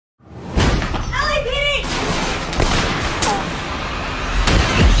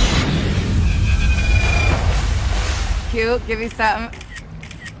cute. Give me something.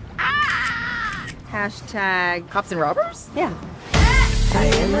 Hashtag cops and robbers? Yeah. I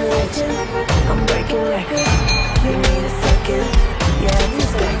am a legend. I'm breaking records. Give me a second. Yeah,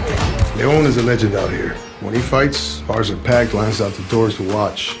 respect it. Leon is a legend out here. When he fights, bars are packed, lines out the doors to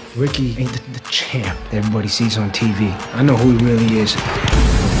watch. Ricky ain't the champ that everybody sees on TV. I know who he really is.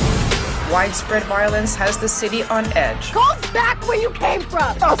 Widespread violence has the city on edge. Go back where you came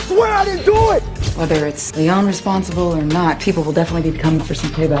from! I swear I didn't do it! Whether it's Leon responsible or not, people will definitely be coming for some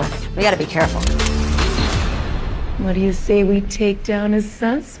payback. We gotta be careful. What do you say we take down a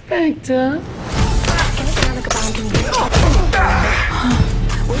suspect, huh?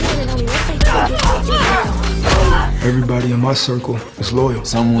 Everybody in my circle is loyal.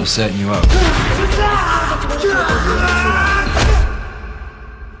 Someone was setting you up.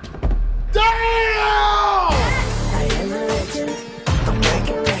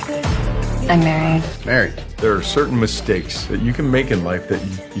 I'm married. Married. There are certain mistakes that you can make in life that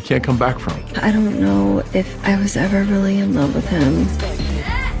you can't come back from. I don't know if I was ever really in love with him.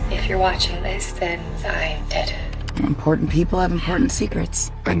 If you're watching this, then I'm dead. Important people have important secrets.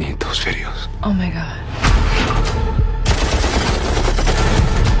 I need those videos. Oh my God.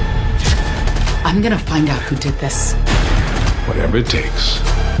 I'm gonna find out who did this. Whatever it takes.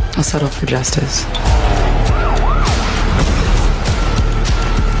 I'll settle for justice.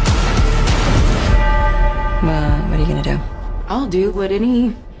 What are you gonna do? I'll do what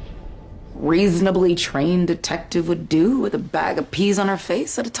any reasonably trained detective would do with a bag of peas on her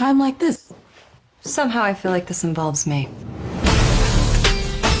face at a time like this. Somehow I feel like this involves me.